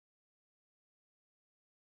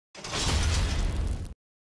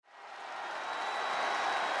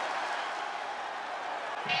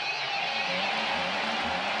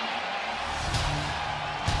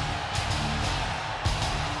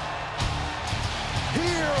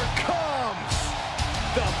Here comes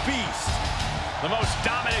the Beast. The most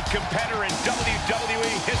dominant competitor in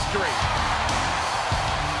WWE history.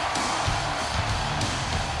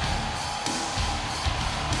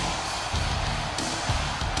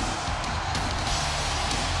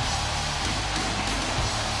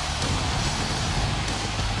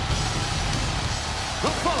 The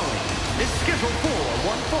following is scheduled for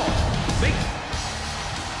one fall.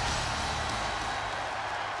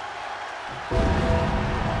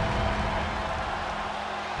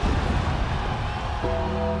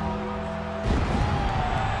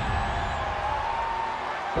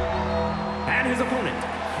 And his opponent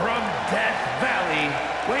from Death Valley,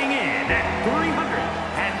 weighing in at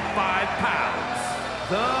 305 pounds,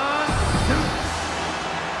 the Suits.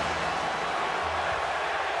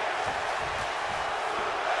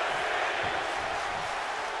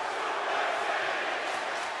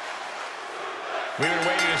 We've been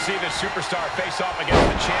waiting to see the superstar face off against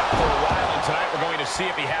the champ for a while, and tonight we're going to see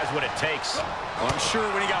if he has what it takes. Well, I'm sure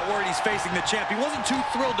when he got word he's facing the champ, he wasn't too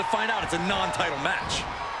thrilled to find out it's a non-title match.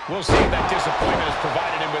 We'll see if that disappointment has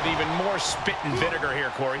provided him with even more spit and vinegar here,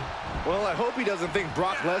 Corey. Well, I hope he doesn't think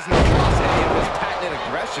Brock Lesnar trusts any of his patented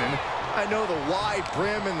aggression. I know the wide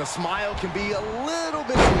brim and the smile can be a little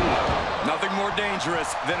bit weak. Nothing more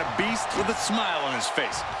dangerous than a beast with a smile on his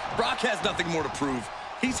face. Brock has nothing more to prove.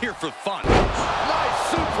 He's here for fun. Nice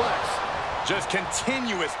suplex. Just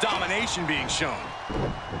continuous domination being shown.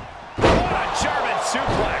 What a German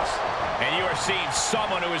suplex. And you are seeing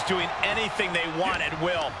someone who is doing anything they want at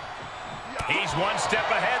will. He's one step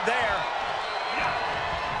ahead there.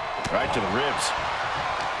 Right to the ribs.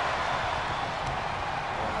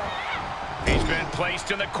 He's been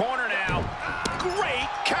placed in the corner now. Great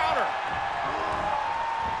counter.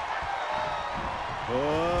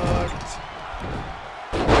 Hooked.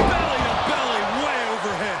 Belly to belly, way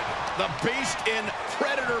overhead. The Beast in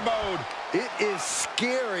Predator mode. It is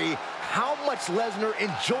scary how much Lesnar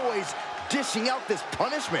enjoys dishing out this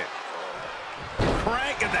punishment.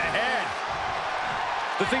 Crank in the head.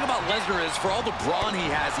 The thing about Lesnar is, for all the brawn he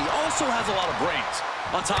has, he also has a lot of brains.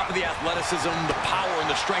 On top of the athleticism, the power, and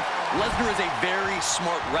the strength, Lesnar is a very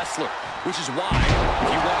smart wrestler, which is why,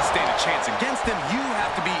 if you want to stand a chance against him, you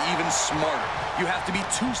have to be even smarter. You have to be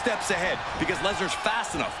 2 steps ahead, because Lesnar's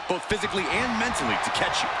fast enough, both physically and mentally, to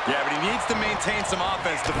catch you. Yeah, but he needs to maintain some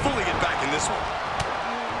offense to fully get back in this one.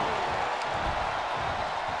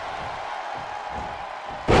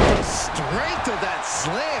 Strength of that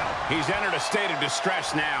slam. He's entered a state of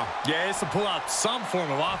distress now. Yeah, he has to pull out some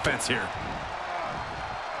form of offense here.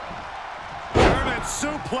 German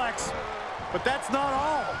suplex, but that's not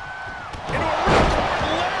all. Into a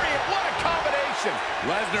ripcord lariat. What a combination.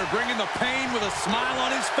 Lesnar bringing the pain with a smile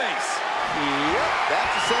on his face. Yep,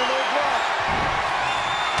 that's the same old Brock.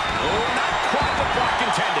 Oh, not quite what Brock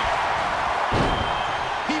intended.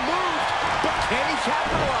 He moved, but can he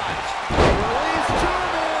capitalize? Release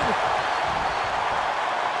German.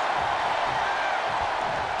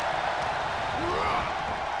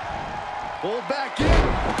 Pulled back in,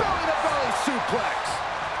 belly-to-belly suplex.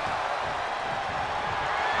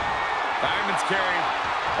 Diamond's carried.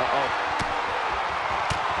 Uh-oh.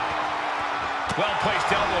 Well-placed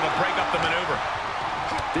elbow to break up the maneuver.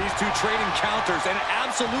 These two trading counters, an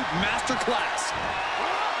absolute masterclass.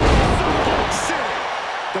 City.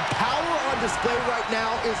 The power on display right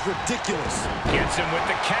now is ridiculous. Gets him with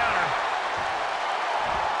the counter.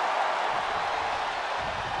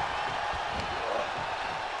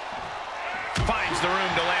 Finds the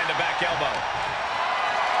room to land a back elbow.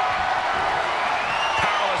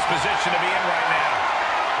 Powerless position to be in right now.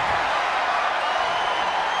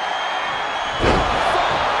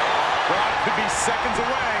 Brock could be seconds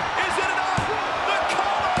away. Is it enough? The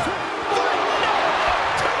cover! 3, no!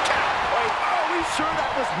 2 count! Wait, are we sure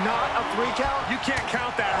that was not a 3 count? You can't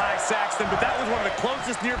count that high, Saxton, but that was one of the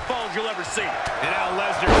closest near falls you'll ever see. And now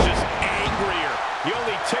Lesnar's just angrier. You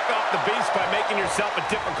only tick off the beast by making yourself a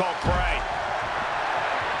difficult prey.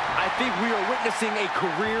 I think we are witnessing a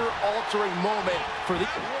career-altering moment for the...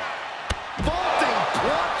 Vaulting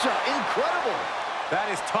plancha, incredible.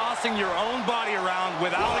 That is tossing your own body around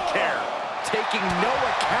without a care. Taking no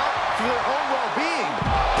account for their own well-being.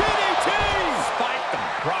 DDT! Spiked them.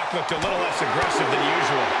 Brock looked a little less aggressive than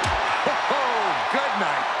usual. Oh, good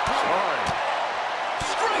night. Sorry.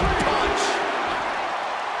 Straight punch!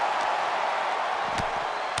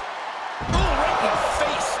 Oh, right in the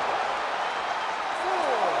face!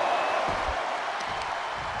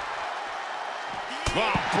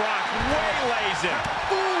 Oh, Brock waylays him.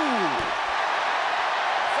 Ooh.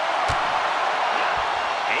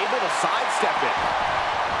 Able to sidestep it.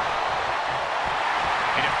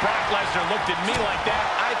 And if Brock Lesnar looked at me like that,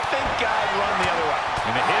 I think I'd run the other way.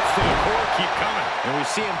 And the hits to the core keep coming. And we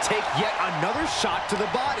see him take yet another shot to the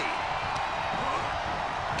body.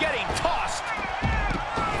 Getting tossed.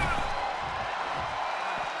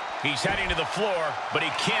 He's heading to the floor, but he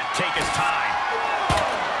can't take his time.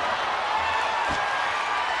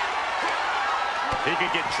 He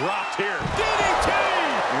could get dropped here. DDT!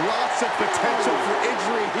 Lots of potential for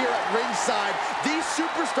injury here at ringside. These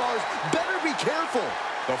superstars better be careful.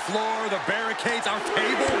 The floor, the barricades, our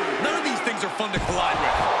table, none of these things are fun to collide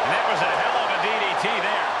with. And that was a hell of a DDT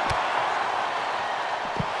there.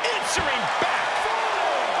 Answering back.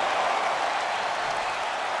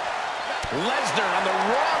 Lesnar on the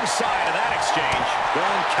wrong side of that exchange.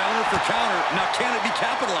 Going counter for counter. Now can it be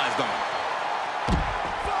capitalized on?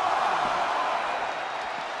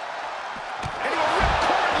 And he'll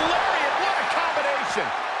ripcord lariat. What a combination.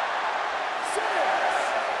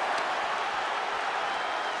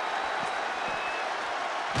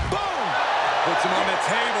 Boom! Puts him on the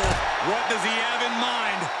table. What does he have in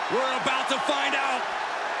mind? We're about to find out.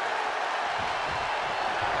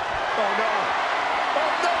 Oh, no.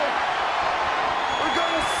 Oh, no. We're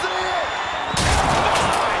going to see it.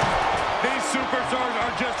 These superstars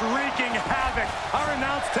are just wreaking havoc. Our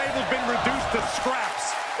announce table's been reduced to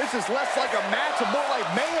scraps. This is less like a match and more like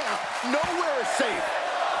mayhem. Nowhere is safe.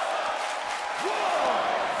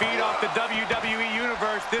 Feed off the WWE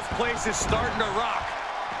Universe. This place is starting to rock.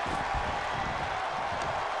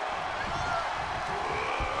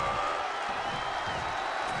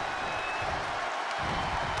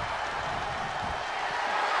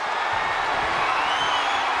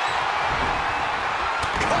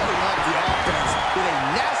 Cutting off the offense with a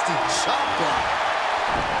nasty chop block.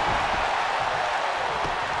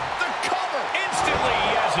 The cover. Instantly,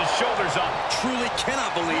 he has his shoulders up. Truly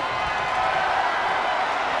cannot believe.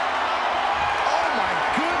 Oh, my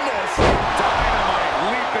goodness. Dynamite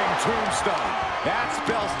leaping tombstone. That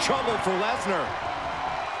spells trouble for Lesnar.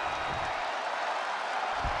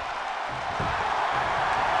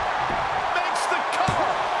 Makes the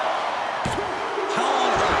cover. How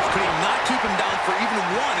on earth could he not keep him down for even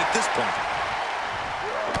one at this point?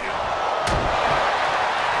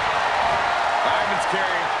 Fireman's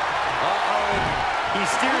carry. Uh-oh. He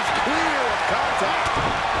steers clear of contact.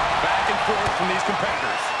 Back and forth from these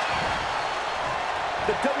competitors.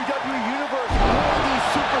 The WWE Universe wore these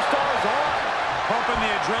superstars on. Pumping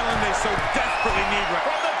the adrenaline they so desperately need right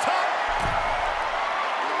From the top.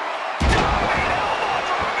 Going elbow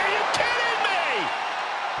drop. Are you kidding me?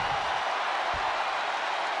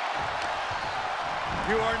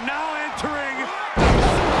 You are now entering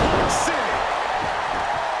Suplex City.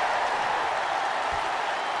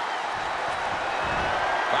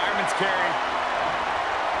 Fireman's carry.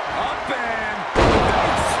 Up and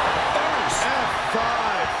face first. F5.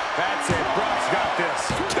 That's it. Brock's got this.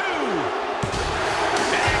 2.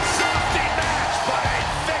 An exhausting match, but a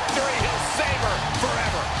victory he'll savor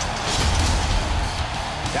forever.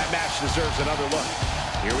 That match deserves another look.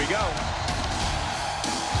 Here we go.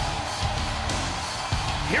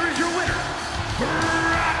 Here is your winner,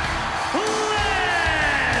 Brock Lesnar.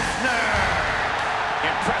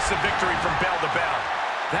 Impressive victory from bell to bell.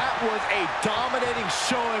 That was a dominating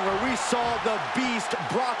showing where we saw the beast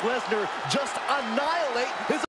Brock Lesnar just annihilate his